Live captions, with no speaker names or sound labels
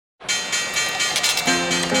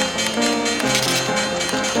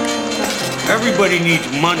Everybody needs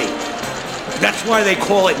money. That's why they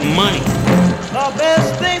call it money. The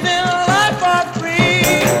best things in life are free,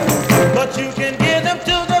 but you can give them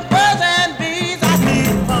to the birds and bees.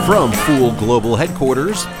 From Fool Global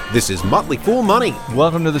Headquarters, this is Motley Fool Money.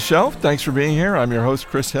 Welcome to the show. Thanks for being here. I'm your host,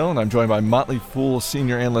 Chris Hill, and I'm joined by Motley Fool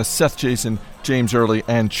senior analysts Seth Jason, James Early,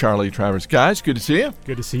 and Charlie Travers. Guys, good to see you.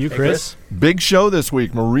 Good to see you, Chris. Big show this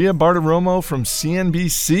week. Maria Bartiromo from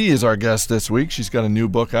CNBC is our guest this week. She's got a new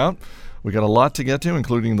book out. We got a lot to get to,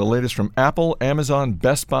 including the latest from Apple, Amazon,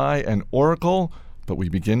 Best Buy, and Oracle. But we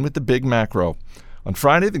begin with the big macro. On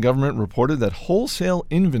Friday, the government reported that wholesale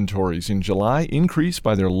inventories in July increased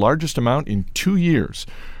by their largest amount in 2 years.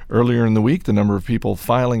 Earlier in the week, the number of people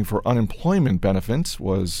filing for unemployment benefits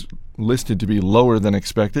was listed to be lower than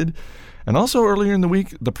expected. And also earlier in the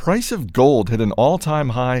week, the price of gold hit an all-time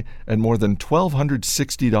high at more than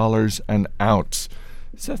 $1,260 an ounce.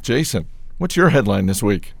 Seth Jason, what's your headline this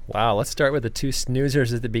week? Wow, let's start with the two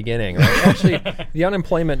snoozers at the beginning. Right? Actually, the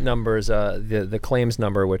unemployment numbers, the claims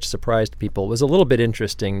number, which surprised people, was a little bit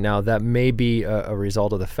interesting. Now, that may be a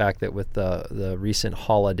result of the fact that with the recent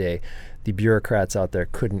holiday, the bureaucrats out there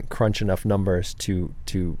couldn't crunch enough numbers to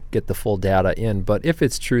get the full data in. But if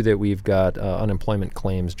it's true that we've got unemployment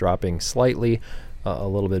claims dropping slightly, a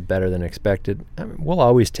little bit better than expected, I mean, we'll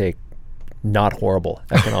always take not horrible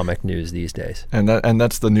economic news these days. And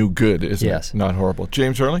that's the new good, isn't Yes. it? Not horrible.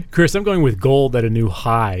 James Early? Chris, I'm going with gold at a new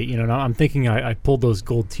high. Now I'm thinking I pulled those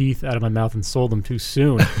gold teeth out of my mouth and sold them too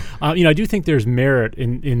soon. I do think there's merit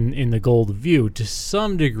in the gold view to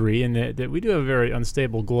some degree, in that we do have a very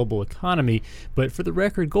unstable global economy. But for the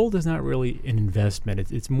record, gold is not really an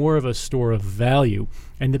investment. It's more of a store of value.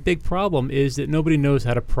 And the big problem is that nobody knows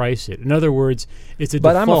how to price it. In other words, it's a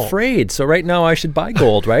But default. I'm afraid. So right now I should buy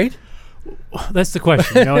gold, right? That's the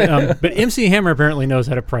question. But MC Hammer apparently knows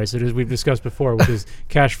how to price it, as we've discussed before, with his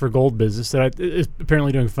cash for gold business that is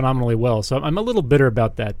apparently doing phenomenally well. So I'm a little bitter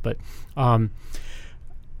about that, but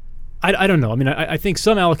I don't know. I mean, I think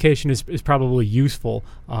some allocation is probably useful,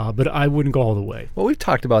 but I wouldn't go all the way. Well, we've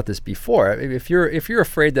talked about this before. If you're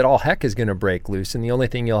afraid that all heck is going to break loose, and the only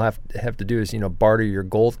thing you'll have to do is barter your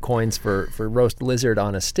gold coins for roast lizard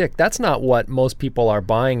on a stick, that's not what most people are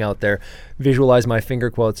buying out there. Visualize my finger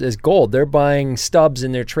quotes as gold. They're buying stubs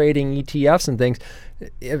and they're trading ETFs and things.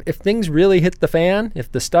 If things really hit the fan,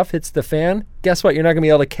 if the stuff hits the fan, guess what? You're not going to be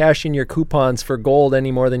able to cash in your coupons for gold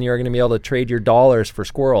any more than you're going to be able to trade your dollars for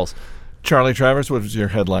squirrels. Charlie Travers, what was your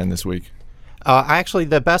headline this week? Actually,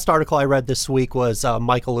 the best article I read this week was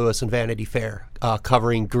Michael Lewis in Vanity Fair,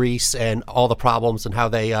 covering Greece and all the problems and how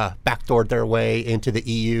they backdoored their way into the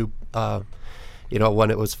EU,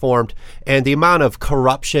 when it was formed. And the amount of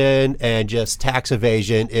corruption and just tax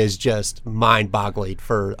evasion is just mind-boggling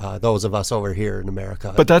for those of us over here in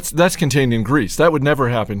America. But that's contained in Greece. That would never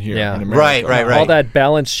happen here in America. Right. All that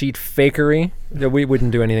balance sheet fakery, we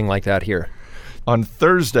wouldn't do anything like that here. On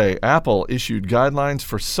Thursday, Apple issued guidelines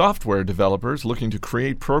for software developers looking to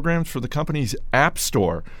create programs for the company's App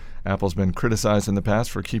Store. Apple's been criticized in the past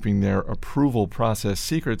for keeping their approval process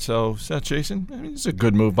secret. So, Seth Jason, it's a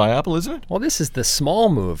good move by Apple, isn't it? Well, this is the small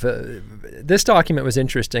move. This document was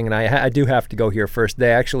interesting, and I do have to go here first.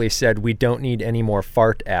 They actually said we don't need any more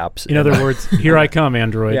fart apps. In other words, here I come,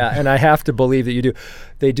 Android. Yeah, and I have to believe that you do.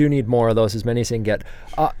 They do need more of those, as many as they can get.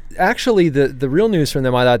 Actually, the real news from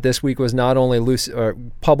them, I thought, this week was not only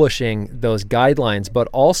publishing those guidelines, but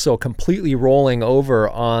also completely rolling over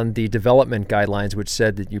on the development guidelines, which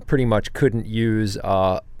said that you pretty much couldn't use,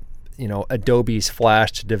 Adobe's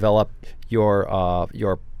Flash to develop your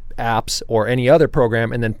apps or any other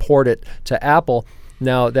program and then port it to Apple.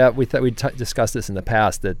 Now, that we discussed this in the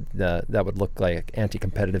past, that would look like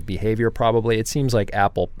anti-competitive behavior probably. It seems like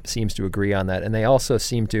Apple seems to agree on that, and they also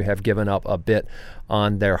seem to have given up a bit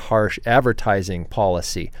on their harsh advertising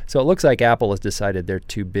policy. So it looks like Apple has decided they're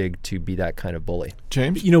too big to be that kind of bully.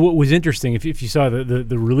 James? What was interesting, if you saw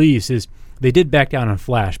the release, is they did back down on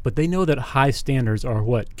Flash, but they know that high standards are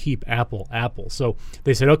what keep Apple. So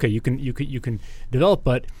they said, okay, you can develop,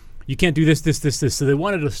 but you can't do this. So they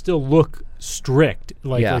wanted to still look strict,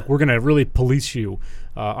 like we're going to really police you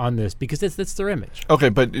on this, because that's their image. Okay,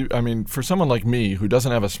 but I mean, for someone like me who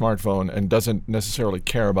doesn't have a smartphone and doesn't necessarily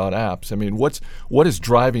care about apps, I mean, what is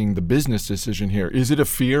driving the business decision here? Is it a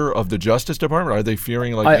fear of the Justice Department? Are they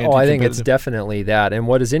fearing I think it's definitely that. And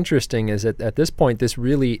what is interesting is that at this point, this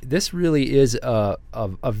really is a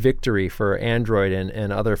victory for Android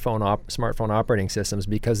and other smartphone operating systems,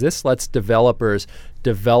 because this lets developers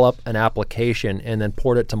develop an application and then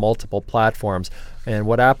port it to multiple platforms And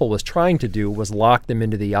what Apple was trying to do was lock them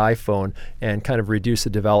into the iPhone and kind of reduce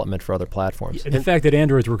the development for other platforms. The fact that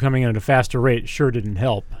Androids were coming in at a faster rate sure didn't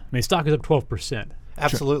help. I mean, stock is up 12%.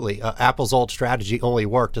 Absolutely. Apple's old strategy only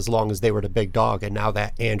worked as long as they were the big dog, and now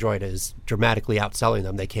that Android is dramatically outselling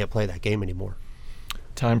them, they can't play that game anymore.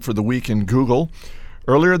 Time for the week in Google.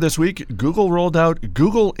 Earlier this week, Google rolled out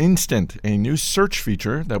Google Instant, a new search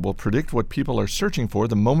feature that will predict what people are searching for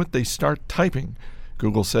the moment they start typing.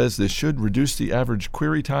 Google says this should reduce the average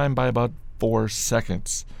query time by about 4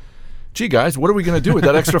 seconds. Gee, guys, what are we going to do with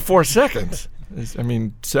that extra 4 seconds? I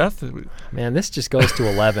mean, Seth? Man, this just goes to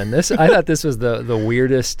 11. I thought this was the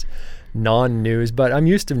weirdest non-news, but I'm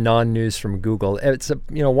used to non-news from Google. It's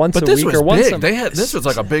once a week or once. This was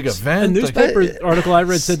like a big event. A newspaper article I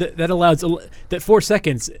read said that allows that 4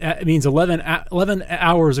 seconds means 11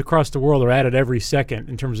 hours across the world are added every second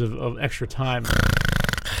in terms of extra time.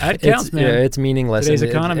 That counts, man. Yeah, it's meaningless. Today's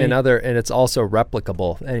economy. And it's also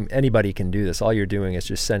replicable. Anybody can do this. All you're doing is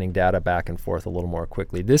just sending data back and forth a little more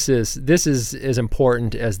quickly. This is as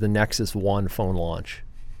important as the Nexus 1 phone launch.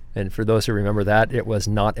 And for those who remember that, it was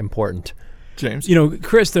not important. James?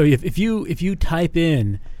 Chris, though, if you type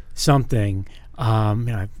in something, I'm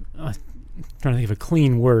trying to think of a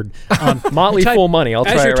clean word. Motley Fool Money. I'll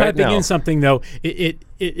try it right now. As you're typing in something, though,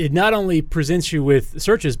 it not only presents you with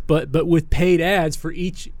searches, but with paid ads for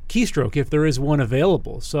each keystroke if there is one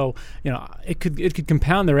available. So it could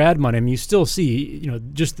compound their ad money. I mean, you still see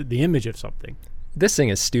just the image of something. This thing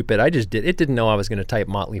is stupid. It didn't know I was going to type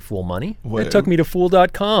Motley Fool Money. It took me to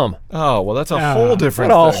fool.com. Oh, well, that's a whole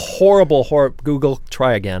different What a thing. horrible Google.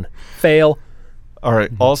 Try again. Fail. All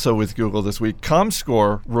right. Also with Google this week,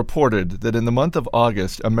 ComScore reported that in the month of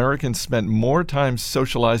August, Americans spent more time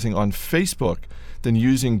socializing on Facebook than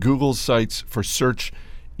using Google's sites for search,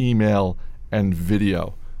 email, and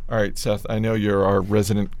video. All right, Seth, I know you're our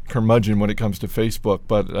resident curmudgeon when it comes to Facebook,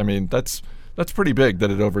 but I mean, that's pretty big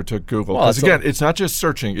that it overtook Google. Because again, it's not just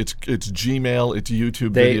searching; it's Gmail, it's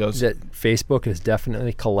YouTube videos. Facebook is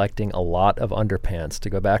definitely collecting a lot of underpants. To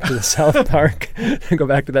go back to the South Park, go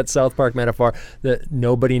back to that South Park metaphor, that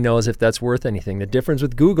nobody knows if that's worth anything. The difference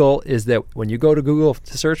with Google is that when you go to Google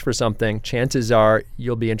to search for something, chances are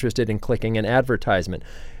you'll be interested in clicking an advertisement.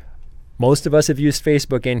 Most of us have used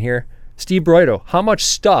Facebook in here. Steve Broido, how much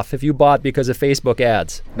stuff have you bought because of Facebook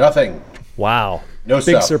ads? Nothing. Wow. No Big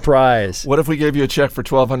stuff. surprise. What if we gave you a check for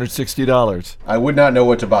 $1,260? I would not know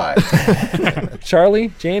what to buy.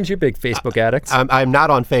 Charlie, James, you're big Facebook addicts. I'm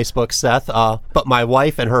not on Facebook, Seth, but my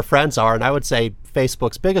wife and her friends are, and I would say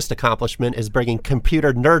Facebook's biggest accomplishment is bringing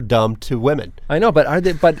computer nerddom to women. I know, but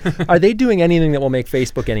are they doing anything that will make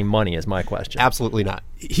Facebook any money is my question. Absolutely not.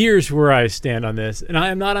 Here's where I stand on this, and I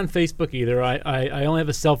am not on Facebook either. I only have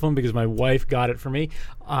a cell phone because my wife got it for me.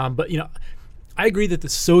 But I agree that the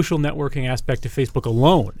social networking aspect of Facebook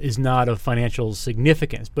alone is not of financial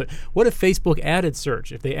significance. But what if Facebook added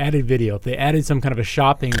search, if they added video, if they added some kind of a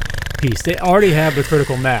shopping piece? They already have the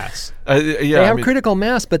critical mass. They have critical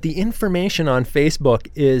mass, but the information on Facebook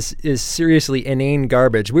is seriously inane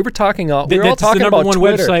garbage. We were talking all talking about the number one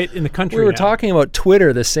Twitter. website in the country. We were now. talking about Twitter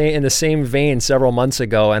in the same vein several months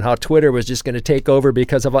ago, and how Twitter was just going to take over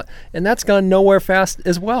because of and that's gone nowhere fast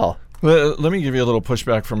as well. Let me give you a little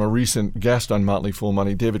pushback from a recent guest on Motley Fool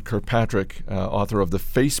Money, David Kirkpatrick, author of The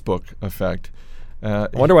Facebook Effect. I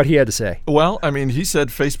wonder what he had to say. Well, I mean, he said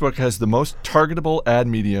Facebook has the most targetable ad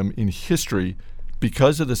medium in history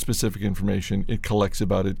because of the specific information it collects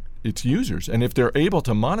about its users. And if they're able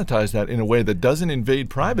to monetize that in a way that doesn't invade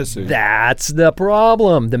privacy. That's the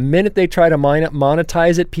problem. The minute they try to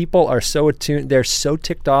monetize it, people are so attuned. They're so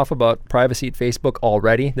ticked off about privacy at Facebook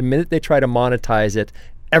already. The minute they try to monetize it,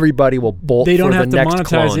 everybody will bolt for the next clone. They don't have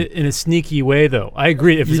to monetize it in a sneaky way, though. I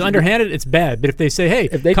agree. If it's underhanded, it's bad. But if they say, hey,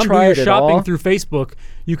 if they come do try your it shopping through Facebook,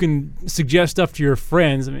 you can suggest stuff to your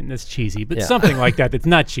friends. I mean, that's cheesy, but something like that's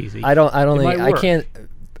not cheesy. I can't.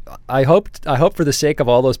 I hope for the sake of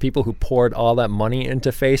all those people who poured all that money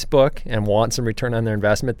into Facebook and want some return on their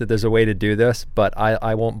investment that there's a way to do this, but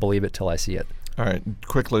I won't believe it till I see it. All right,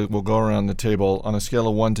 quickly, we'll go around the table on a scale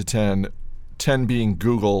of 1 to 10. 10 being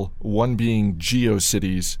Google, 1 being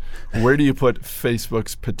GeoCities. Where do you put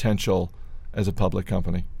Facebook's potential as a public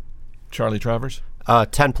company? Charlie Travers?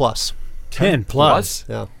 10 plus. 10 plus?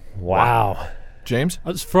 Yeah. Wow. James?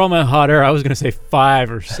 For all my hot air, I was going to say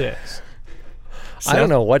 5 or 6. I don't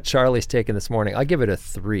know what Charlie's taking this morning. I'll give it a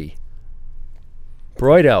 3.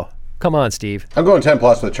 Broido. Come on, Steve. I'm going 10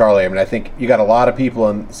 plus with Charlie. I mean, I think you got a lot of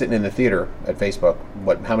people sitting in the theater at Facebook.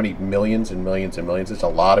 How many millions and millions and millions? It's a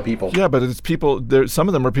lot of people. Yeah, but it's people. Some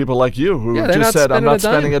of them are people like you who just said, I'm not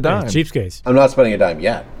spending a dime. Cheapskates. I'm not spending a dime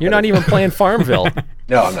yet. You're not even playing Farmville.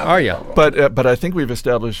 No, I'm not. Are you? But I think we've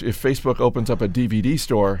established if Facebook opens up a DVD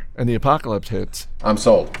store and the apocalypse hits, I'm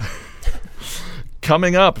sold.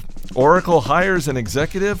 coming up, Oracle hires an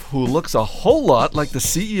executive who looks a whole lot like the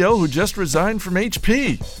CEO who just resigned from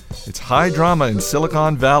HP. It's high drama in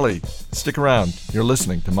Silicon Valley. Stick around. You're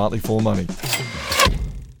listening to Motley Fool Money.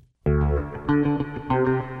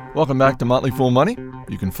 Welcome back to Motley Fool Money.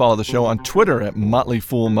 You can follow the show on Twitter at Motley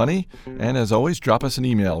Fool Money. And as always, drop us an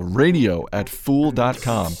email,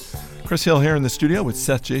 radio@fool.com. Chris Hill here in the studio with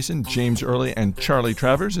Seth Jason, James Early, and Charlie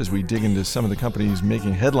Travers as we dig into some of the companies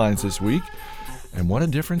making headlines this week. And what a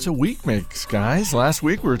difference a week makes, guys. Last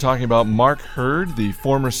week we were talking about Mark Hurd, the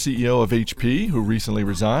former CEO of HP, who recently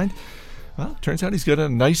resigned. Well, turns out he's got a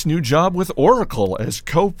nice new job with Oracle as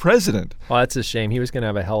co-president. Well, that's a shame. He was going to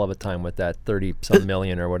have a hell of a time with that 30-some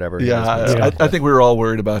million or whatever. I think we were all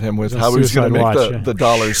worried about him with how he was going to make the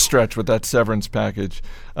dollars stretch with that severance package.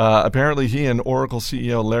 Apparently, he and Oracle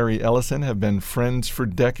CEO Larry Ellison have been friends for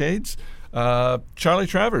decades. Charlie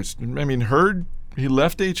Travers, I mean, Hurd, he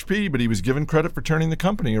left HP, but he was given credit for turning the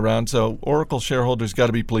company around, so Oracle shareholders got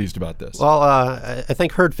to be pleased about this. Well, I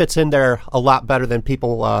think Hurd fits in there a lot better than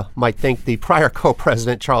people might think. The prior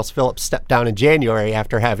co-president, Charles Phillips, stepped down in January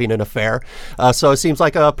after having an affair, so it seems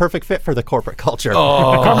like a perfect fit for the corporate culture.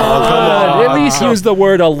 Oh, come on. At least use the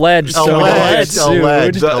word alleged. Alleged.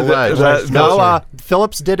 No,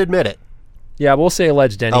 Phillips did admit it. Yeah, we'll say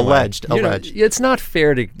alleged anyway. Alleged. It's not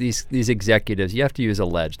fair to these executives. You have to use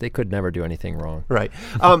alleged. They could never do anything wrong. Right.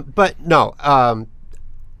 But no,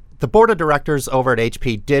 the board of directors over at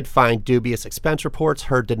HP did find dubious expense reports.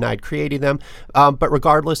 Hurd denied creating them. But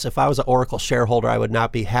regardless, if I was an Oracle shareholder, I would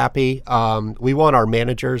not be happy. We want our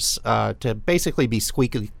managers to basically be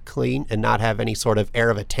squeaky clean and not have any sort of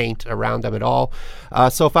air of a taint around them at all.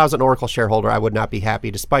 So if I was an Oracle shareholder, I would not be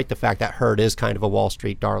happy, despite the fact that Hurd is kind of a Wall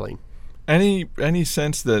Street darling. Any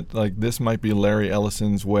sense that like this might be Larry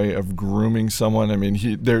Ellison's way of grooming someone? I mean,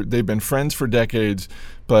 they've been friends for decades,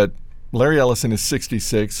 but Larry Ellison is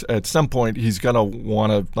 66. At some point, he's going to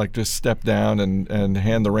want to like just step down and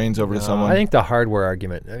hand the reins over to someone. I think the hardware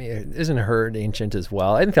argument. I mean, isn't Hurd ancient as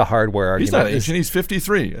well? I think the hardware argument. He's not ancient. He's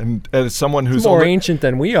 53, and as someone who's more ancient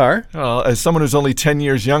than we are. As someone who's only 10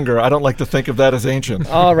 years younger, I don't like to think of that as ancient.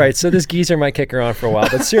 All right, so this geezer might kick around for a while,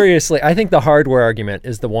 but seriously, I think the hardware argument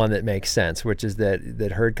is the one that makes sense, which is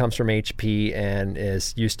that Hurd comes from HP and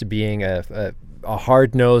is used to being a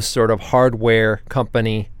hard-nosed sort of hardware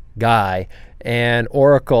company guy, and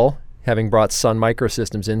Oracle, having brought Sun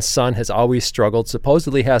Microsystems in, Sun has always struggled,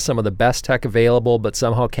 supposedly has some of the best tech available, but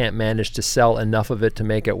somehow can't manage to sell enough of it to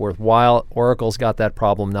make it worthwhile. Oracle's got that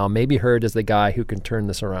problem now. Maybe Hurd is the guy who can turn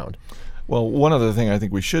this around. Well, one other thing I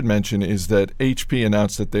think we should mention is that HP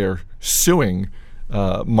announced that they're suing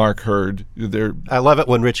Mark Hurd. I love it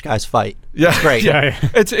when rich guys fight. Yeah, it's great. Yeah.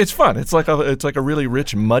 It's fun. It's like a really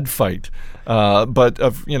rich mud fight. But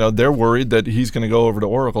they're worried that he's going to go over to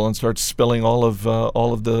Oracle and start spilling all of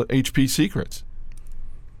the HP secrets.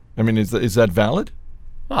 I mean, is that valid?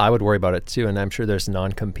 Well, I would worry about it too, and I'm sure there's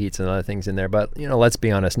non-competes and other things in there. But let's be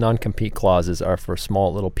honest, non-compete clauses are for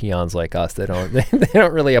small little peons like us. They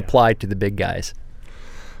don't really apply to the big guys.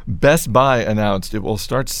 Best Buy announced it will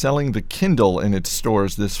start selling the Kindle in its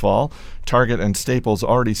stores this fall. Target and Staples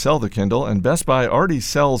already sell the Kindle, and Best Buy already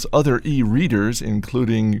sells other e-readers,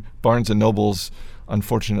 including Barnes & Noble's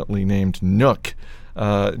unfortunately named Nook.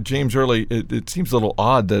 James Early, it seems a little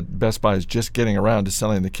odd that Best Buy is just getting around to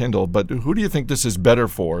selling the Kindle, but who do you think this is better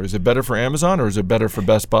for? Is it better for Amazon or is it better for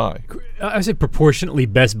Best Buy? I say proportionately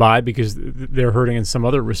Best Buy because they're hurting in some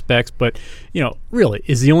other respects, but really,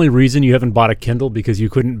 is the only reason you haven't bought a Kindle because you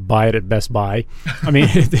couldn't buy it at Best Buy? I mean,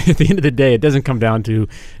 at the end of the day, it doesn't come down to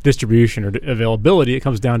distribution or availability. It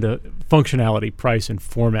comes down to functionality, price, and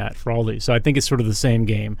format for all these. So I think it's sort of the same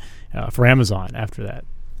game for Amazon after that.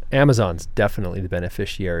 Amazon's definitely the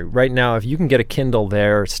beneficiary. Right now, if you can get a Kindle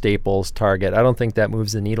there, Staples, Target, I don't think that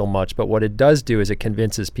moves the needle much. But what it does do is it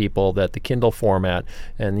convinces people that the Kindle format,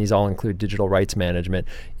 and these all include digital rights management,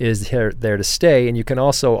 is there to stay. And you can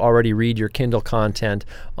also already read your Kindle content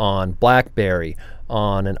on BlackBerry,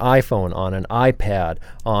 on an iPhone, on an iPad,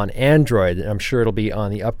 on Android. I'm sure it'll be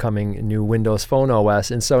on the upcoming new Windows Phone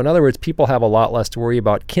OS. And so, in other words, people have a lot less to worry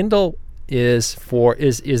about. Kindle is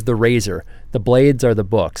the razor. The blades are the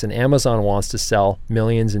books, and Amazon wants to sell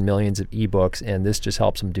millions and millions of ebooks, and this just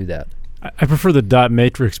helps them do that. I prefer the dot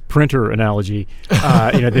matrix printer analogy.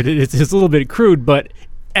 It's a little bit crude, but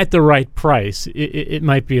at the right price, it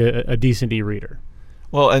might be a decent e-reader.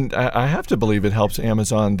 Well, and I have to believe it helps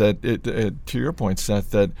Amazon that, to your point,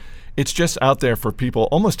 Seth, that it's just out there for people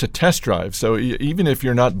almost to test drive. So even if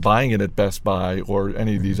you're not buying it at Best Buy or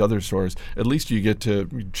any of these other stores, at least you get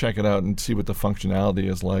to check it out and see what the functionality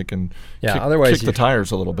is like and kick the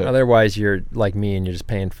tires a little bit. Otherwise, you're like me and you're just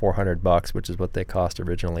paying $400, which is what they cost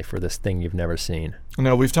originally for this thing you've never seen.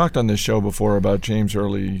 Now, we've talked on this show before about James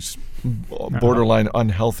Early's borderline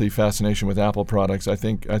unhealthy fascination with Apple products. I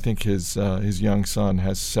think his young son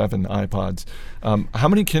has 7 iPods. How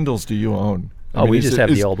many Kindles do you own? We just have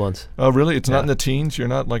the old ones. Oh, really? It's not in the teens? You're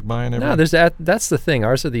not like buying everything? No, that's the thing.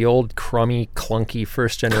 Ours are the old, crummy, clunky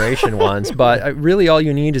first-generation ones. But really all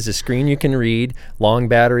you need is a screen you can read, long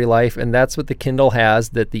battery life, and that's what the Kindle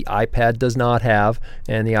has that the iPad does not have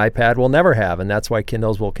and the iPad will never have. And that's why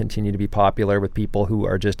Kindles will continue to be popular with people who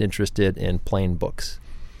are just interested in plain books.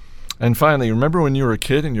 And finally, remember when you were a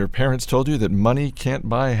kid and your parents told you that money can't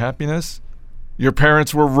buy happiness? Your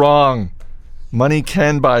parents were wrong. Money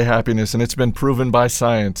can buy happiness, and it's been proven by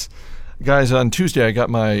science. Guys, on Tuesday I got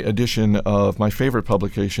my edition of my favorite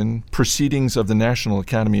publication, Proceedings of the National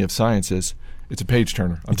Academy of Sciences. It's a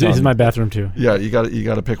page-turner. It's in my bathroom, too. Yeah, you got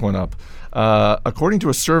to pick one up. According to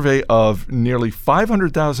a survey of nearly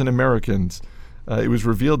 500,000 Americans, it was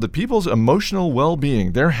revealed that people's emotional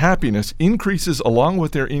well-being, their happiness, increases along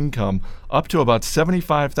with their income up to about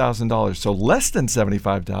 $75,000. So less than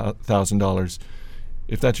 $75,000.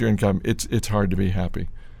 If that's your income, it's hard to be happy.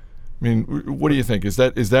 I mean, what do you think? Is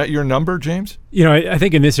that your number, James? I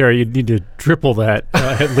think in this area you'd need to triple that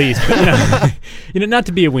at least. But, not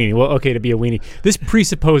to be a weenie. Well, okay, to be a weenie. This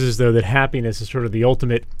presupposes, though, that happiness is sort of the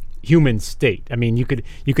ultimate human state. I mean, you could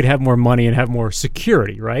have more money and have more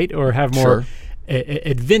security, right? Or have more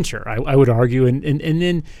adventure, I would argue. And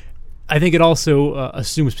then I think it also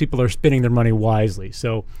assumes people are spending their money wisely.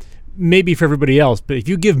 So maybe for everybody else, but if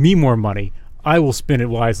you give me more money, I will spend it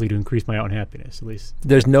wisely to increase my own happiness, at least.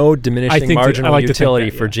 There's no diminishing marginal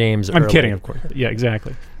utility for James I'm Early. kidding, of course. Yeah,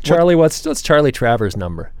 exactly. Charlie, what's Charlie Travers'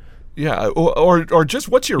 number? Yeah, or just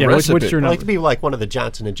what's your recipe? What's your I like to be like one of the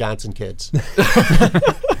Johnson & Johnson kids.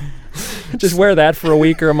 Just wear that for a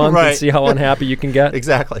week or a month Right. and see how unhappy you can get.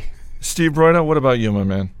 Exactly. Steve Broida, what about you, my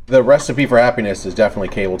man? The recipe for happiness is definitely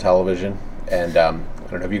cable television. And I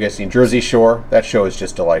don't know if you guys seen Jersey Shore. That show is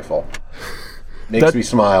just delightful. Makes me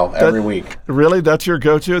smile every week. Really? That's your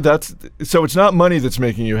go-to? So it's not money that's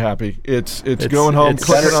making you happy. It's going home,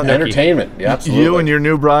 clicking on entertainment. Yeah, absolutely. You and your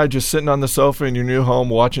new bride just sitting on the sofa in your new home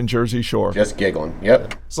watching Jersey Shore. Just giggling.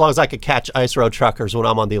 Yep. As long as I could catch ice road truckers when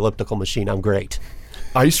I'm on the elliptical machine, I'm great.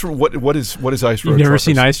 Ice? What is ice road truckers? You've never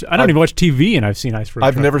seen ice? I don't even watch TV, and I've seen ice road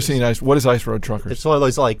truckers. I've never seen ice. What is ice road truckers? It's one of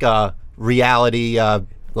those like reality,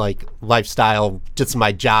 like lifestyle. Just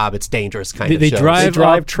my job. It's dangerous kind of. They shows.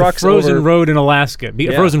 drive trucks the frozen over road in Alaska,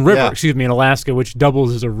 frozen river, Yeah. in Alaska, which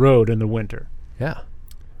doubles as a road in the winter. Yeah.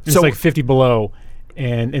 It's like 50 below,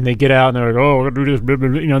 and they get out and they're like, oh, we're gonna do this. Blah, blah,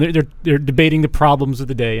 blah. They're debating the problems of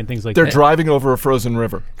the day and things like that. They're driving over a frozen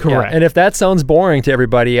river. Correct. Yeah. And if that sounds boring to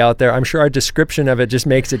everybody out there, I'm sure our description of it just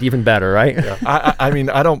makes it even better, right? Yeah. I mean,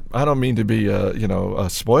 I don't mean to be a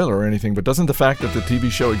spoiler or anything, but doesn't the fact that the TV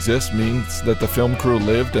show exists means that the film crew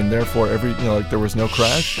lived and therefore there was no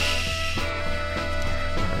crash?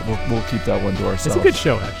 All right, we'll keep that one to ourselves. It's a good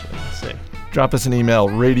show, actually. Let's say. Drop us an email,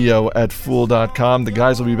 radio@fool.com. The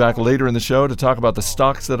guys will be back later in the show to talk about the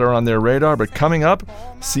stocks that are on their radar. But coming up,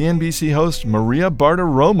 CNBC host Maria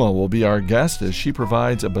Bartiromo will be our guest as she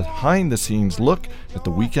provides a behind-the-scenes look at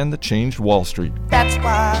the weekend that changed Wall Street. That's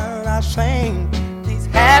why I sing these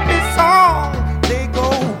happy songs. They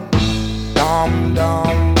go dum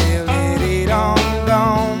dum diddly dum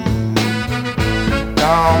dum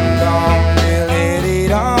dum dum diddly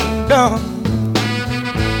dum dum.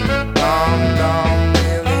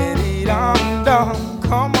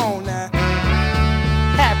 Come on now,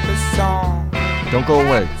 happy song. Don't go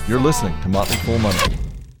away. You're listening to Motley Fool Money.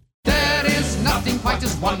 There is nothing quite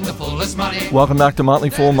as wonderful as money. Welcome back to Motley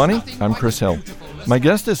Fool Money. I'm Chris Hill. My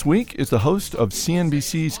guest this week is the host of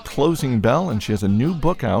CNBC's Closing Bell, and she has a new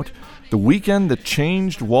book out, The Weekend That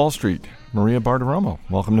Changed Wall Street. Maria Bartiromo,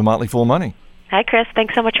 welcome to Motley Fool Money. Hi, Chris.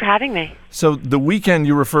 Thanks so much for having me. So the weekend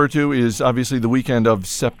you refer to is obviously the weekend of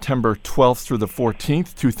September 12th through the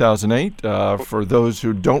 14th, 2008. For those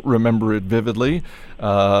who don't remember it vividly,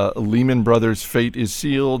 Lehman Brothers' fate is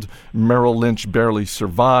sealed. Merrill Lynch barely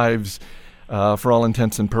survives. For all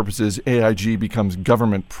intents and purposes, AIG becomes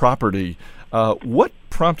government property. What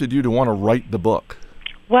prompted you to want to write the book?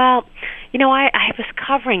 Well, I was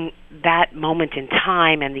covering that moment in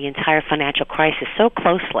time and the entire financial crisis so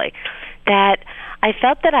closely that I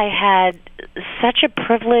felt that I had such a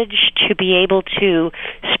privilege to be able to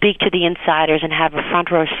speak to the insiders and have a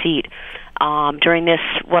front row seat during this,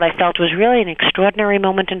 what I felt was really an extraordinary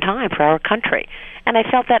moment in time for our country. And I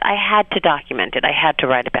felt that I had to document it. I had to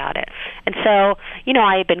write about it. And so,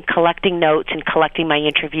 I had been collecting notes and collecting my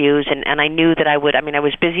interviews, and I knew that I would. I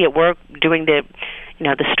was busy at work doing the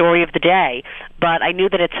story of the day, but I knew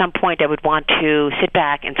that at some point I would want to sit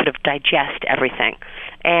back and sort of digest everything.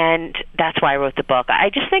 And that's why I wrote the book. I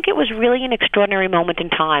just think it was really an extraordinary moment in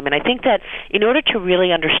time, and I think that in order to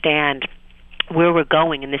really understand where we're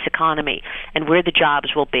going in this economy and where the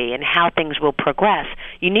jobs will be and how things will progress,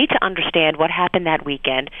 you need to understand what happened that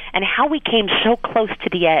weekend and how we came so close to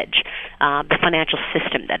the edge, the financial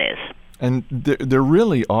system, that is. And there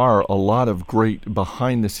really are a lot of great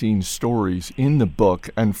behind-the-scenes stories in the book,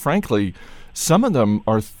 and frankly, some of them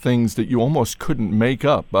are things that you almost couldn't make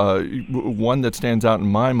up. One that stands out in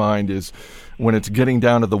my mind is when it's getting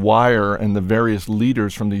down to the wire and the various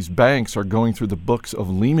leaders from these banks are going through the books of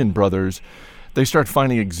Lehman Brothers. They start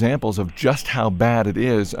finding examples of just how bad it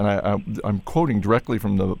is. And I'm quoting directly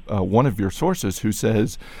from one of your sources who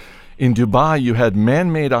says, in Dubai, you had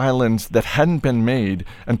man-made islands that hadn't been made,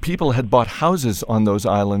 and people had bought houses on those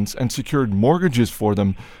islands and secured mortgages for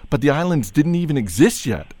them, but the islands didn't even exist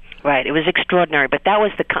yet. Right. It was extraordinary. But that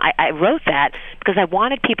was I wrote that because I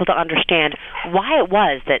wanted people to understand why it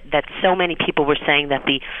was that so many people were saying that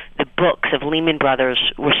the books of Lehman Brothers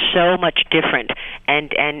were so much different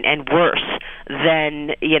and worse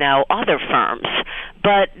than, other firms.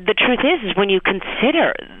 But the truth is when you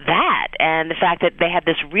consider that and the fact that they had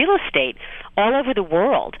this real estate all over the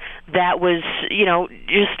world that was,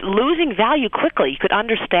 just losing value quickly, you could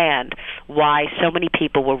understand why so many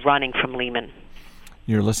people were running from Lehman.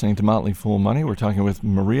 You're listening to Motley Fool Money. We're talking with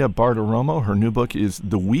Maria Bartiromo. Her new book is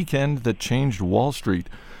The Weekend That Changed Wall Street.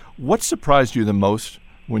 What surprised you the most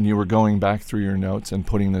when you were going back through your notes and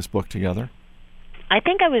putting this book together? I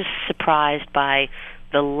think I was surprised by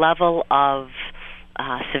the level of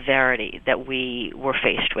severity that we were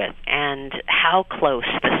faced with and how close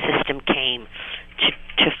the system came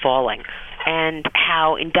to falling, and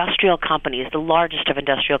how industrial companies, the largest of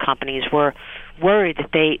industrial companies, were worried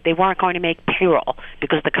that they weren't going to make payroll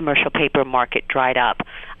because the commercial paper market dried up.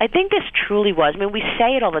 I think this truly was, we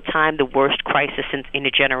say it all the time, the worst crisis in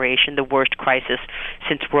a generation, the worst crisis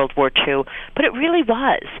since World War II, but it really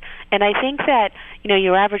was. And I think that,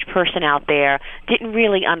 your average person out there didn't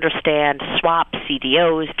really understand swaps,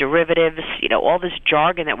 CDOs, derivatives, all this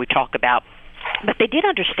jargon that we talk about. But they did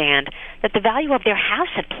understand that the value of their house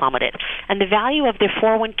had plummeted and the value of their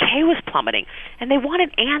 401k was plummeting, and they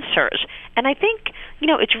wanted answers. And I think,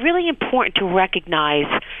 it's really important to recognize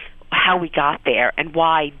how we got there and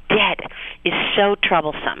why debt is so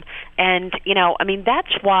troublesome. And,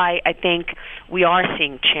 that's why I think we are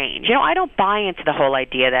seeing change. I don't buy into the whole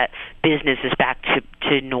idea that business is back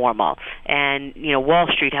to normal and, Wall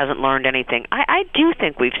Street hasn't learned anything. I do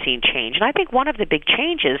think we've seen change, and I think one of the big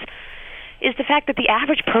changes is the fact that the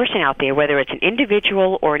average person out there, whether it's an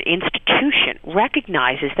individual or an institution,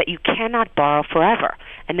 recognizes that you cannot borrow forever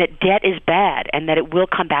and that debt is bad and that it will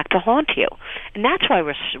come back to haunt you. And that's why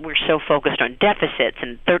we're so focused on deficits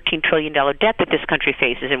and $13 trillion debt that this country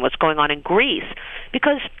faces and what's going on in Greece,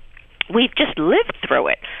 because we've just lived through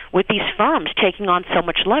it with these firms taking on so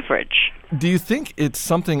much leverage. Do you think it's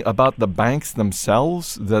something about the banks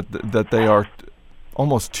themselves that they are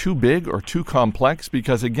almost too big or too complex?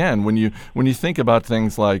 Because again, when you think about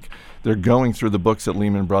things like they're going through the books at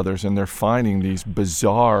Lehman Brothers and they're finding these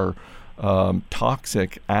bizarre,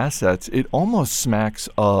 toxic assets, it almost smacks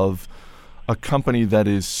of a company that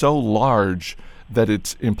is so large that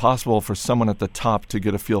it's impossible for someone at the top to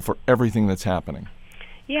get a feel for everything that's happening.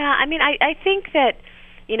 Yeah, I think that,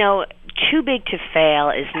 too big to fail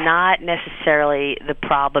is not necessarily the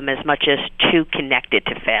problem as much as too connected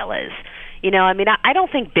to fail is. I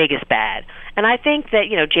don't think big is bad. And I think that,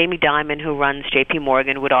 Jamie Dimon, who runs J.P.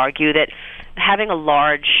 Morgan, would argue that having a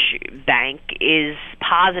large bank is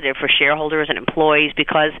positive for shareholders and employees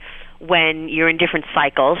because when you're in different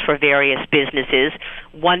cycles for various businesses,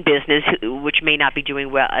 one business, which may not be doing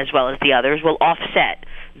as well as the others, will offset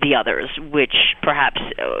the others, which perhaps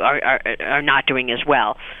are not doing as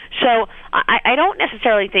well. So I don't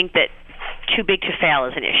necessarily think that too big to fail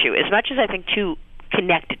is an issue, as much as I think too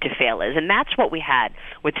connected to fail is. And that's what we had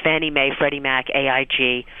with Fannie Mae, Freddie Mac,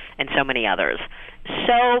 AIG, and so many others.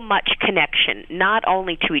 So much connection, not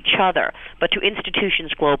only to each other, but to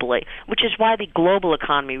institutions globally, which is why the global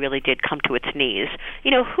economy really did come to its knees.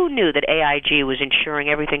 Who knew that AIG was insuring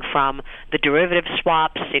everything from the derivative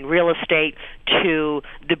swaps in real estate to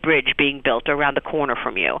the bridge being built around the corner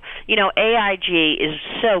from you? AIG is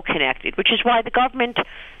so connected, which is why the government,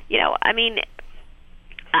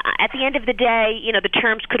 at the end of the day, the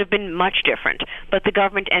terms could have been much different, but the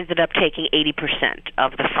government ended up taking 80%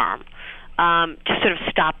 of the firm to sort of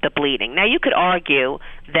stop the bleeding. Now, you could argue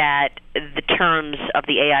that the terms of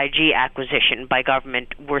the AIG acquisition by government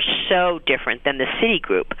were so different than the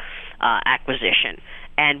Citigroup acquisition,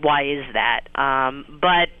 and why is that?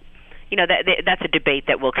 But that's a debate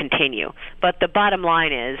that will continue. But the bottom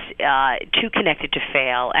line is, too connected to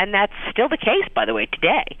fail, and that's still the case, by the way,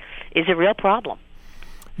 today, is a real problem.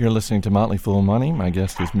 You're listening to Motley Fool Money. My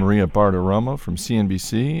guest is Maria Bartiromo from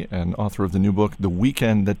CNBC and author of the new book, The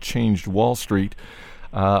Weekend That Changed Wall Street.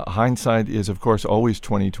 Hindsight is, of course, always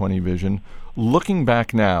 20/20 vision. Looking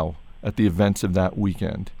back now at the events of that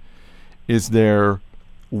weekend, is there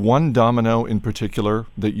one domino in particular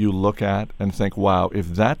that you look at and think, wow, if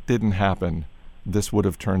that didn't happen, this would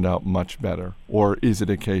have turned out much better? Or is it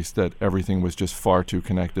a case that everything was just far too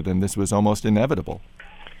connected and this was almost inevitable?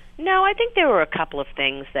 No, I think there were a couple of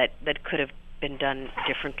things that could have been done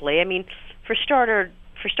differently. I mean, for starters,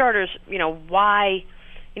 why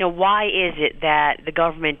is it that the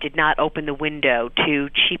government did not open the window to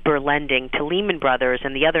cheaper lending to Lehman Brothers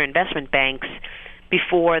and the other investment banks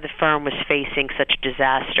before the firm was facing such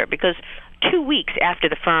disaster? Because 2 weeks after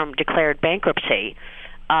the firm declared bankruptcy,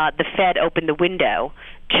 the Fed opened the window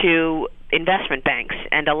to investment banks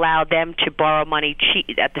and allowed them to borrow money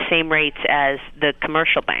at the same rates as the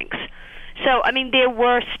commercial banks. So, I mean, there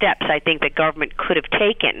were steps, I think, that government could have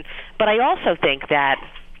taken. But I also think that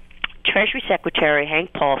Treasury Secretary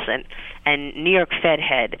Hank Paulson and New York Fed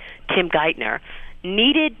head Tim Geithner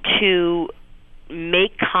needed to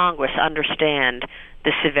make Congress understand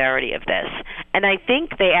the severity of this. And I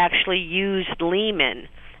think they actually used Lehman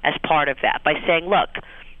as part of that by saying, look,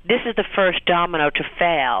 this is the first domino to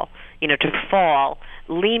fail, to fall.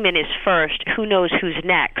 Lehman is first. Who knows who's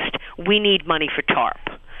next? We need money for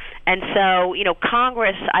TARP. And so,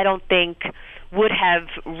 Congress, I don't think, would have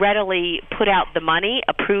readily put out the money,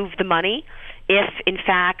 approved the money, if, in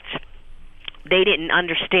fact, they didn't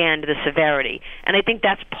understand the severity. And I think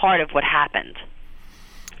that's part of what happened.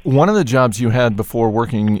 One of the jobs you had before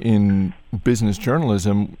working in business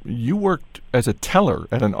journalism, you worked as a teller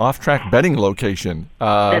at an off-track betting location.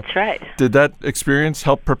 That's right. Did that experience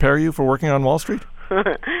help prepare you for working on Wall Street?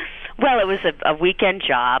 Well, it was a weekend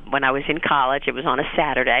job when I was in college. It was on a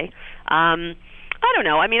Saturday. I don't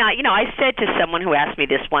know. I mean, I said to someone who asked me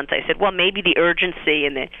this once, I said, well, maybe the urgency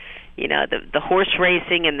and the horse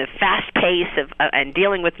racing and the fast pace of and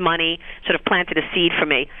dealing with money sort of planted a seed for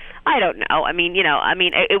me. I don't know. I mean,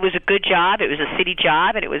 it was a good job. It was a city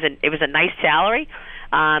job, and it was a nice salary.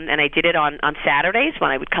 And I did it on Saturdays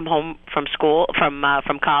when I would come home from school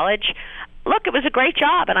from college. Look, it was a great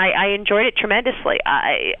job, and I enjoyed it tremendously.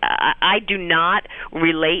 I do not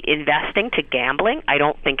relate investing to gambling. I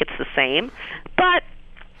don't think it's the same, but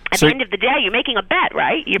at the end of the day, you're making a bet,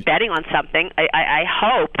 right? You're betting on something. I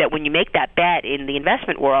hope that when you make that bet in the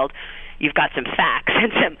investment world, you've got some facts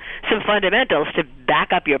and some fundamentals to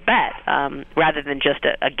back up your bet, rather than just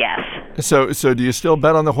a guess. So do you still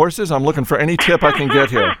bet on the horses? I'm looking for any tip I can get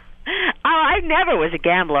here. I never was a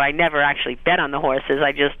gambler. I never actually bet on the horses.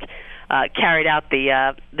 I just carried out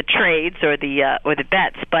the trades or the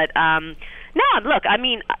bets. But no, look, I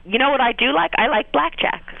mean, you know what I do like? I like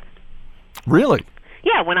blackjack. Really?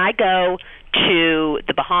 Yeah, when I go to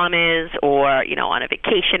the Bahamas or on a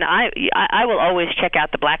vacation, I will always check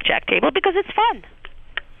out the blackjack table because it's fun.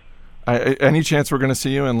 Any chance we're going to see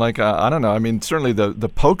you in I don't know. I mean, certainly the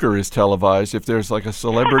poker is televised. If there's a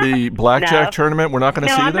celebrity blackjack tournament, we're not going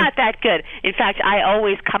to see you there? No, I'm not that good. In fact, I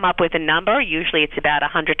always come up with a number. Usually it's about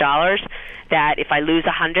 $100 that if I lose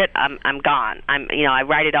 $100, I'm gone. I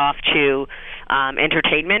write it off to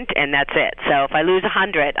entertainment, and that's it. So if I lose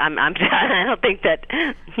 $100, I don't think that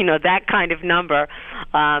that kind of number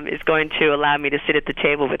is going to allow me to sit at the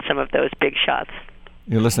table with some of those big shots.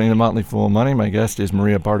 You're listening to Motley Fool Money. My guest is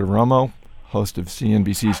Maria Bartiromo, host of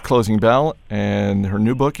CNBC's Closing Bell, and her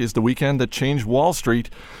new book is The Weekend That Changed Wall Street.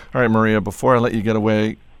 All right, Maria, before I let you get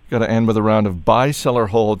away, got to end with a round of buy, sell, or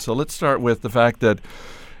hold. So let's start with the fact that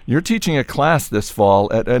you're teaching a class this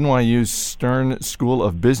fall at NYU's Stern School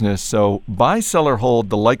of Business. So buy, sell, or hold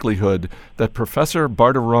the likelihood that Professor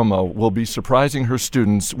Bartiromo will be surprising her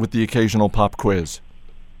students with the occasional pop quiz.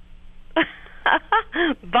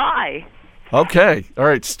 Buy. Okay. All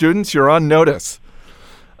right, students, you're on notice.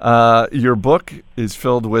 Your book is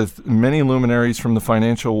filled with many luminaries from the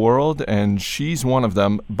financial world, and she's one of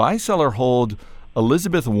them. Buy, sell, or hold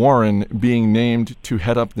Elizabeth Warren being named to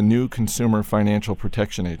head up the new Consumer Financial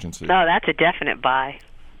Protection Agency. Oh, that's a definite buy.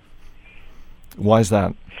 Why is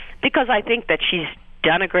that? Because I think that she's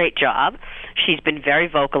done a great job. She's been very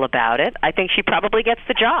vocal about it. I think she probably gets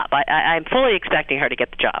the job. I'm fully expecting her to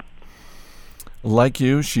get the job. Like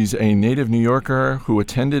you, she's a native New Yorker who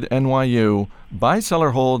attended NYU. Buy, sell,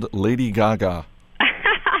 or hold Lady Gaga?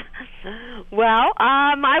 Well,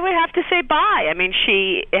 I would have to say buy. I mean,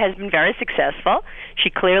 she has been very successful. She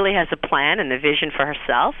clearly has a plan and a vision for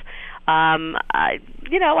herself. I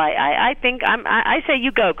think I say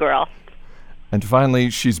you go, girl. And finally,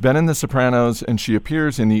 she's been in The Sopranos, and she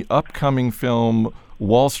appears in the upcoming film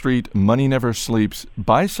Wall Street, Money Never Sleeps.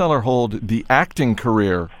 Buy, sell, or hold the acting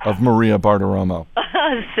career of Maria Bartiromo?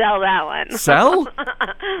 Sell that one. Sell?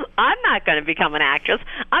 I'm not going to become an actress.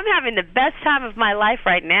 I'm having the best time of my life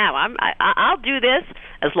right now. I'll do this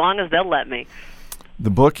as long as they'll let me. The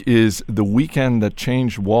book is The Weekend That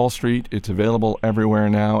Changed Wall Street. It's available everywhere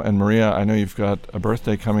now. And Maria, I know you've got a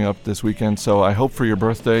birthday coming up this weekend, so I hope for your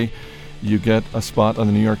birthday you get a spot on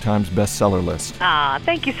the New York Times bestseller list.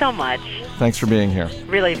 Thank you so much. Thanks for being here.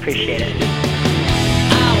 Really appreciate it.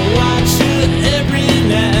 I watch her every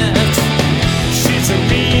night. She's a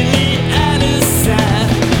really out of sight.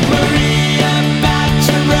 Maria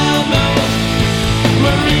Bartiromo.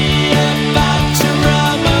 Maria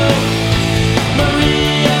Bartiromo.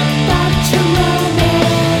 Maria Bartiromo.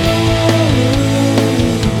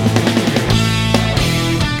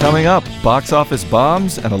 Coming up, box office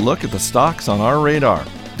bombs and a look at the stocks on our radar.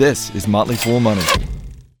 This is Motley Fool Money.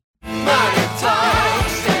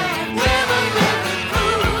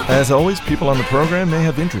 As always, people on the program may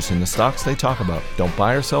have interest in the stocks they talk about. Don't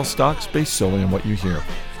buy or sell stocks based solely on what you hear.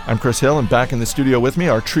 I'm Chris Hill, and back in the studio with me,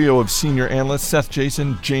 our trio of senior analysts, Seth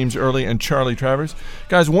Jason, James Early, and Charlie Travers.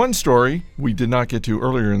 Guys, one story we did not get to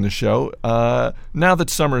earlier in the show. Now that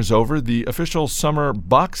summer is over, the official summer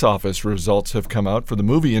box office results have come out for the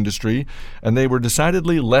movie industry, and they were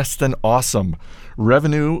decidedly less than awesome.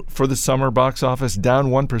 Revenue for the summer box office down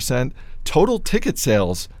 1%. Total ticket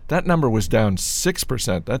sales, that number was down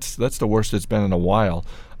 6%. That's the worst it's been in a while.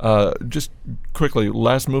 Just quickly,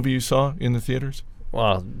 last movie you saw in the theaters?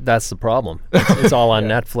 Well, that's the problem. It's all on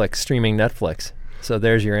Netflix, streaming Netflix. So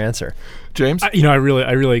there's your answer. James? I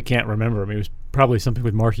really can't remember. I mean, it was probably something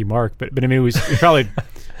with Marky Mark, but I mean, it was probably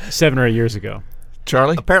 7 or 8 years ago.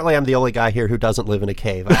 Charlie? Apparently, I'm the only guy here who doesn't live in a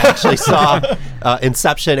cave. I actually saw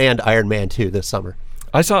Inception and Iron Man 2 this summer.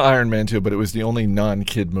 I saw Iron Man 2, but it was the only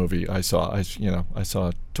non-kid movie I saw. I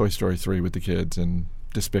saw Toy Story 3 with the kids and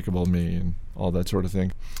Despicable Me and all that sort of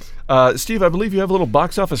thing. Steve, I believe you have a little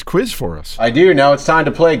box office quiz for us. I do. Now it's time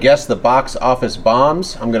to play Guess the Box Office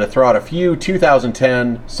Bombs. I'm going to throw out a few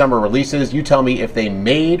 2010 summer releases. You tell me if they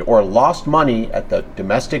made or lost money at the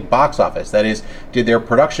domestic box office. That is, did their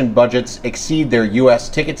production budgets exceed their U.S.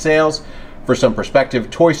 ticket sales? For some perspective,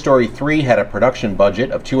 Toy Story 3 had a production budget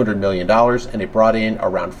of $200 million, and it brought in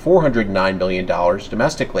around $409 million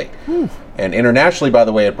domestically. And internationally, by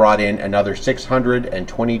the way, it brought in another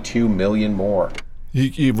 $622 million more.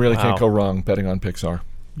 You really can't go wrong betting on Pixar.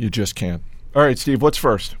 You just can't. All right, Steve, what's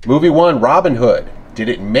first? Movie 1, Robin Hood. Did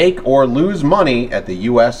it make or lose money at the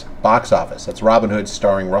U.S. box office? That's Robin Hood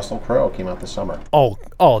starring Russell Crowe. Came out this summer. Oh,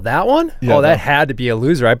 that one? Yeah, that had to be a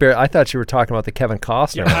loser. I thought you were talking about the Kevin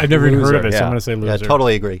Costner. Yeah, I've never even heard of it, Yeah. so I'm going to say loser. Yeah,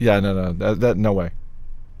 totally agree. Yeah, no, that no way.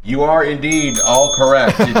 You are indeed all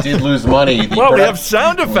correct. It did lose money. Well, we have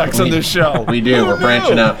sound effects on this show. We do. We're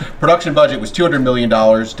branching out. Production budget was $200 million.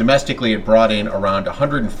 Domestically, it brought in around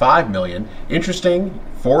 $105 million. Interesting.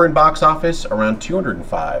 Foreign box office, around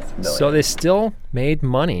 $205 million. So they still made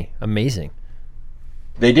money. Amazing.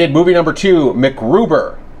 They did. Movie number 2,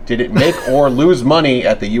 MacGruber. Did it make or lose money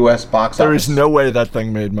at the U.S. box office? There is no way that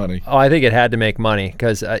thing made money. Oh, I think it had to make money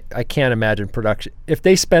because I can't imagine production. If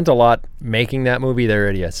they spent a lot making that movie, they're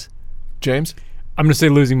idiots. James? I'm going to say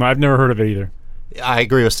losing money. I've never heard of it either. I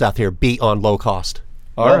agree with Seth here. Beat on low cost.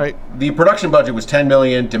 All right. The production budget was $10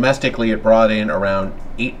 million. Domestically, it brought in around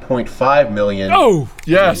 $8.5 million. Oh!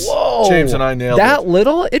 Yes. Whoa. James and I nailed it. That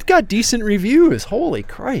little? It got decent reviews. Holy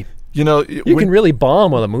crap. You know, You can really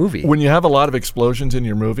bomb with a movie. when you have a lot of explosions in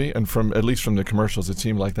your movie, and at least from the commercials, it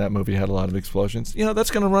seemed like that movie had a lot of explosions. You know, that's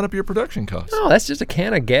going to run up your production costs. No, that's just a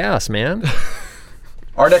can of gas, man.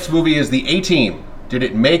 Our next movie is The A-Team. Did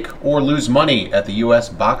it make or lose money at the U.S.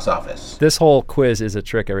 box office? This whole quiz is a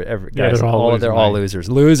trick. Guys, they're all they're all losers.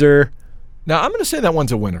 Loser. Now, I'm going to say that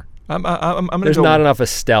one's a winner. I'm going to There's go not enough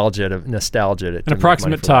nostalgia to An make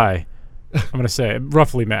approximate money for tie. I'm going to say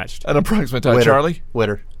roughly matched. an approximate time. Winner. Charlie?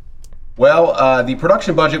 Winner. Well, the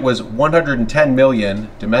production budget was $110 million.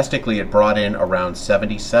 Domestically, it brought in around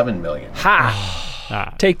 $77 million.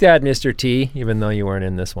 Ha! Take that, Mr. T, even though you weren't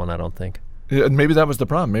in this one, I don't think. Yeah, maybe that was the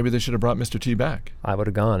problem. Maybe they should have brought Mr. T back. I would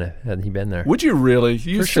have gone had he been there. Would you really?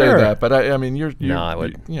 You For say sure. that, but I mean, No, I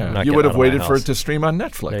would. You would have waited for it to stream on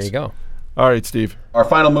Netflix. There you go. All right, Steve. Our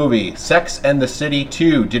final movie, Sex and the City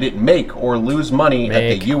 2. Did it make or lose money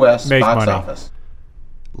at the U.S. box office?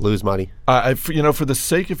 Lose money. For the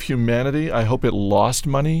sake of humanity, I hope it lost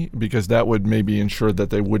money because that would maybe ensure that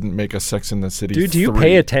they wouldn't make a Sex and the City 3. Do you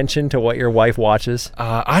pay attention to what your wife watches?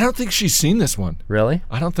 I don't think she's seen this one. Really?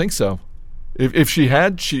 I don't think so. If she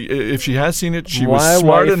has seen it, she My was smart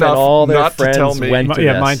wife and enough all their not to friends tell me went to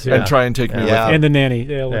this. mine too. and try and take me with her. And the nanny,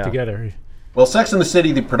 they all went together. Well, Sex and the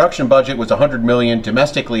City, the production budget was $100 million.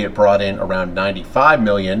 Domestically, it brought in around $95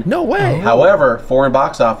 million. No way. However, foreign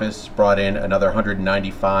box office brought in another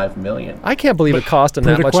 $195 million. I can't believe it cost them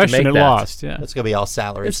that much to make it that. lost. Yeah. It's going to be all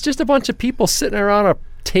salaries. It's just a bunch of people sitting around a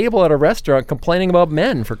table at a restaurant complaining about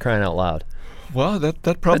men, for crying out loud. Well, that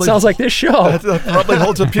probably That sounds like this show. that probably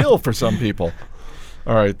holds appeal for some people.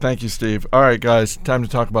 All right, thank you, Steve. All right, guys, time to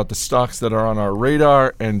talk about the stocks that are on our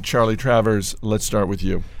radar. And Charlie Travers, let's start with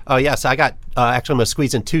you. Oh, yes. I got, actually, I'm going to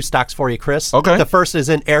squeeze in 2 stocks for you, Chris. Okay. The first is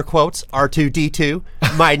in air quotes, R2-D2.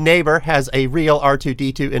 My neighbor has a real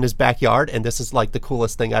R2-D2 in his backyard, and this is like the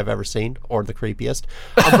coolest thing I've ever seen, or the creepiest.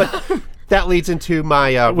 But that leads into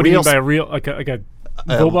my What do you mean by a real, like a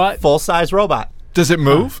robot? Full-size robot. Does it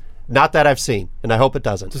move? Not that I've seen, and I hope it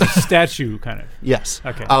doesn't. Just a statue, kind of. Yes.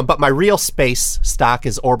 Okay. But my real space stock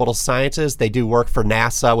is Orbital Sciences. They do work for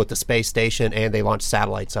NASA with the space station, and they launch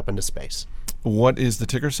satellites up into space. What is the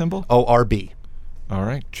ticker symbol? ORB. All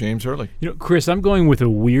right, James Early. Chris, I'm going with a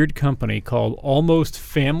weird company called Almost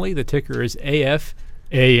Family. The ticker is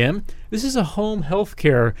AFAM. This is a home health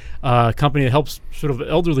care company that helps sort of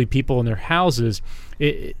elderly people in their houses.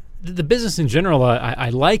 The business in general, I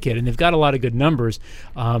like it, and they've got a lot of good numbers.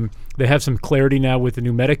 They have some clarity now with the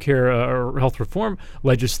new Medicare or health reform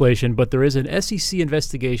legislation, but there is an SEC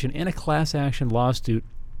investigation and a class action lawsuit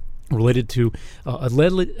related to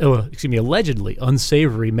allegedly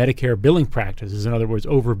unsavory Medicare billing practices, in other words,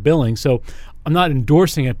 overbilling. So I'm not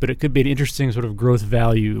endorsing it, but it could be an interesting sort of growth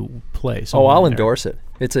value play. I'll endorse it.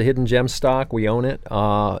 It's a hidden gem stock. We own it.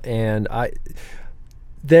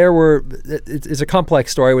 It's a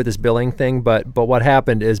complex story with this billing thing, but what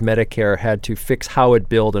happened is Medicare had to fix how it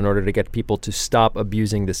billed in order to get people to stop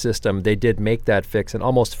abusing the system. They did make that fix, and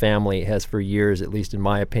Almost Family has for years, at least in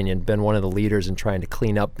my opinion, been one of the leaders in trying to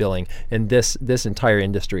clean up billing. And this entire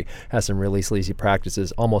industry has some really sleazy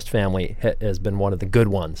practices. Almost Family has been one of the good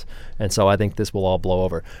ones, and so I think this will all blow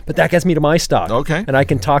over. But that gets me to my stock. Okay. And I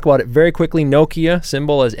can talk about it very quickly. Nokia,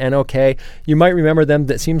 symbol is NOK. You might remember them.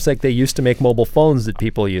 That seems like they used to make mobile phones that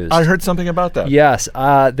people used. I heard something about that. Yes.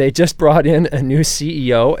 They just brought in a new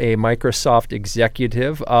CEO, a Microsoft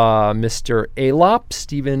executive, Mr. Alop,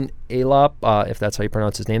 Stephen Alop, if that's how you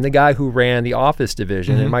pronounce his name, the guy who ran the Office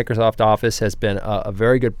division. And Microsoft Office has been a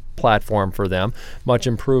very good platform for them, much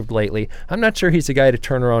improved lately. I'm not sure he's the guy to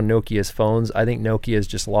turn around Nokia's phones. I think Nokia has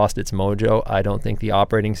just lost its mojo. I don't think the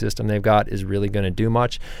operating system they've got is really going to do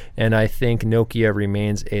much. And I think Nokia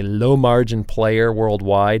remains a low-margin player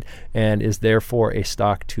worldwide and is therefore a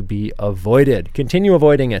stock to be avoided. Continue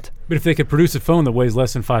avoiding it. But if they could produce a phone that weighs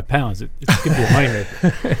less than 5 pounds, it could be a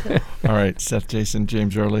moneymaker. All right, Seth Jason,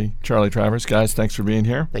 James Early, Charlie Travers. Guys, thanks for being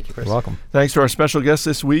here. Thank you, Chris. You're welcome. Thanks to our special guest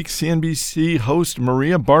this week, CNBC host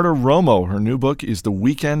Maria Bartiromo. Her new book is The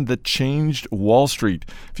Weekend That Changed Wall Street.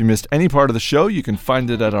 If you missed any part of the show, you can find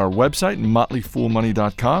it at our website,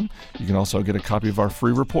 motleyfoolmoney.com. You can also get a copy of our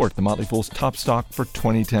free report, The Motley Fool's Top Stock for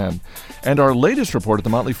 2010. And our latest report at The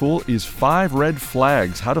Motley Fool is 5 Red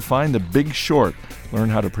Flags, How to Find the Big Short. Learn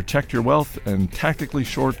how to protect your wealth and tactically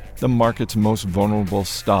short the market's most vulnerable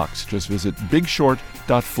stocks. Just visit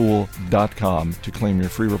bigshort.fool.com to claim your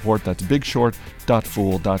free report. That's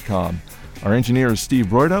bigshort.fool.com. Our engineer is Steve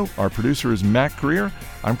Broido. Our producer is Matt Greer.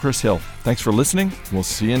 I'm Chris Hill. Thanks for listening. We'll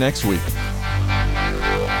see you next week.